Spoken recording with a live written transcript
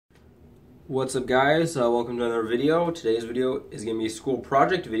What's up, guys? Welcome to another video. Today's video is going to be a school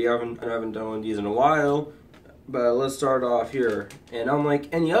project video. I haven't done one of these in a while, but let's start off here. And unlike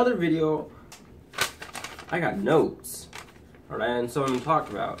any other video, I got notes, alright, and something to talk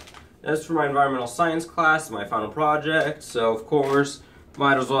about. That's for my environmental science class, my final project, so of course,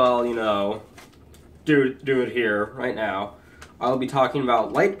 might as well, do it here, right now. I'll be talking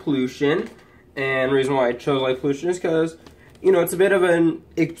about light pollution, and the reason why I chose light pollution is because it's a bit of an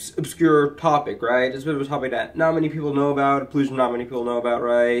obscure topic, right? It's a bit of a topic that not many people know about, pollution not many people know about,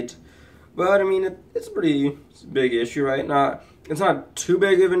 right? But, I mean, it's a pretty big issue, right? It's not too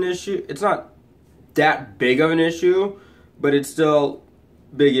big of an issue. It's not that big of an issue, but it's still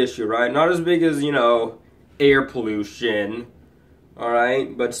a big issue, right? Not as big as, air pollution,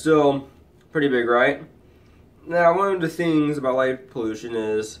 alright? But still pretty big, right? Now, one of the things about light pollution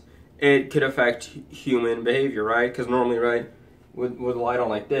is it could affect human behavior, right? Because normally, right, with a light on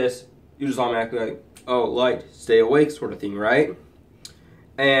like this, you just automatically like, oh, light, stay awake sort of thing, right?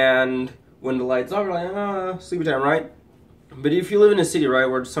 And when the light's off, you're like, sleepy time, right? But if you live in a city, right,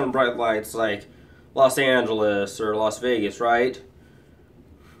 where some bright lights like Los Angeles or Las Vegas, right?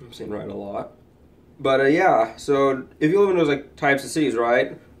 I'm saying right a lot. But yeah, so if you live in those like types of cities,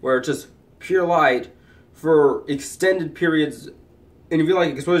 right, where it's just pure light for extended periods, and if you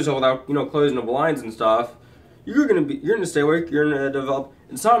expose yourself without closing the blinds and stuff, you're gonna stay awake. You're gonna develop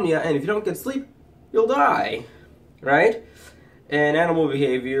insomnia, and if you don't get sleep, you'll die, right? And animal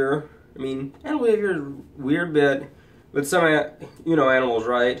behavior. I mean, animal behavior is weird, but some animals,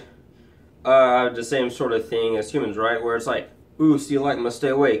 right, have the same sort of thing as humans, right? Where it's like, ooh, see light, must stay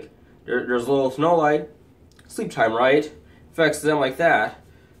awake. There's little to no light, sleep time, right? Affects them like that.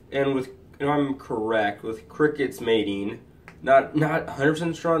 And if I'm correct, with crickets mating. Not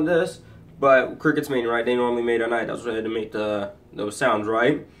 100% sure on this, but crickets mating, right? They normally mate at night. That's why they make those sounds,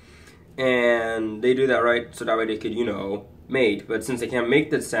 right? And they do that, right? So that way they could, mate. But since they can't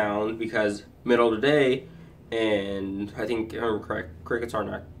make that sound because middle of the day, and I think, if I remember correct, crickets are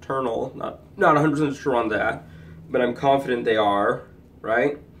nocturnal. Not 100% sure on that, but I'm confident they are,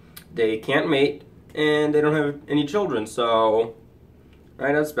 right? They can't mate, and they don't have any children, so,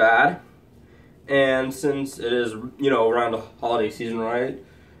 right, that's bad. And since it is, around the holiday season, right?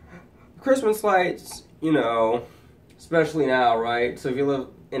 Christmas lights, especially now, right? So if you live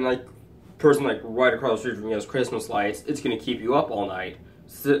in, person, right across the street from you has Christmas lights, it's going to keep you up all night.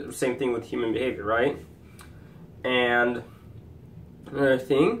 Same thing with human behavior, right? And another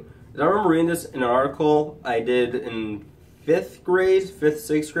thing is I remember reading this in an article I did in 6th grade.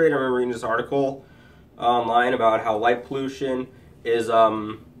 I remember reading this article online about how light pollution is,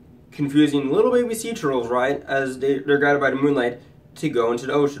 confusing little baby sea turtles, right, as they're guided by the moonlight to go into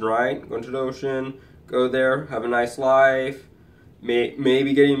the ocean, right? Go into the ocean, go there, have a nice life,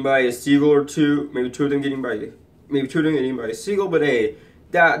 maybe getting by a seagull or two, maybe two of them getting by a seagull, but hey,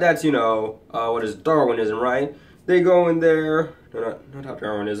 that's, what is Darwinism, right? They go in there, not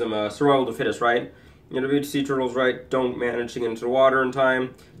Darwinism, survival of the fittest, right? The baby sea turtles, right, don't manage to get into the water in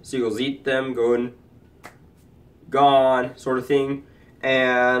time, seagulls eat them, gone, sort of thing.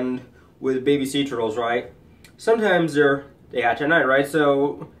 And with baby sea turtles, right, sometimes they hatch at night, right,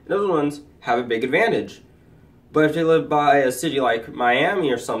 so those ones have a big advantage. But if they live by a city like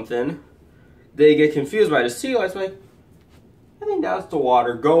Miami or something, they get confused by the sea lights, like, I think that's the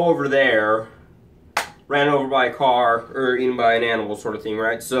water, go over there, ran over by a car, or eaten by an animal sort of thing,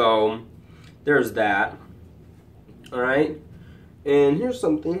 right, so there's that, alright, and here's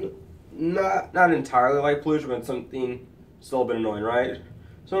something, not entirely like pollution, but something still a bit annoying, right?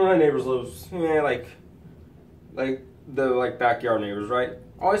 Some of my neighbors live, like the backyard neighbors, right?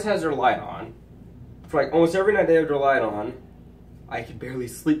 Always has their light on. For almost every night they have their light on. I could barely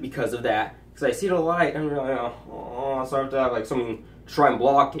sleep because of that. Because I see the light and I'm like, oh, so I have to have someone try and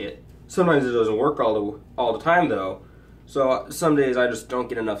block it. Sometimes it doesn't work all the time though. So some days I just don't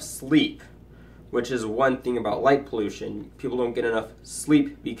get enough sleep, which is one thing about light pollution. People don't get enough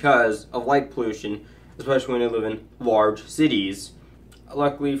sleep because of light pollution, especially when they live in large cities.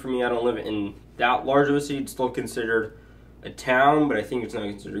 Luckily for me, I don't live in that large of a city. It's still considered a town, but I think it's not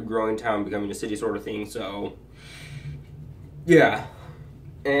considered a growing town, becoming a city sort of thing, so yeah.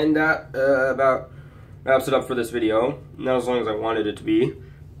 And that about wraps it up for this video. Not as long as I wanted it to be,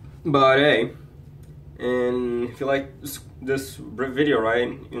 but hey, and if you like this video, right,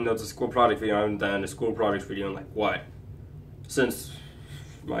 even though it's a school project video, I haven't done a school project video in since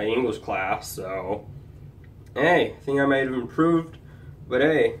my English class, so hey, I think I might have improved, but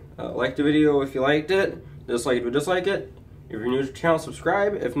hey, like the video if you liked it, dislike it if you dislike it. If you're new to the channel,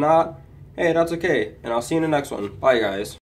 subscribe. If not, hey, that's okay, and I'll see you in the next one. Bye, guys.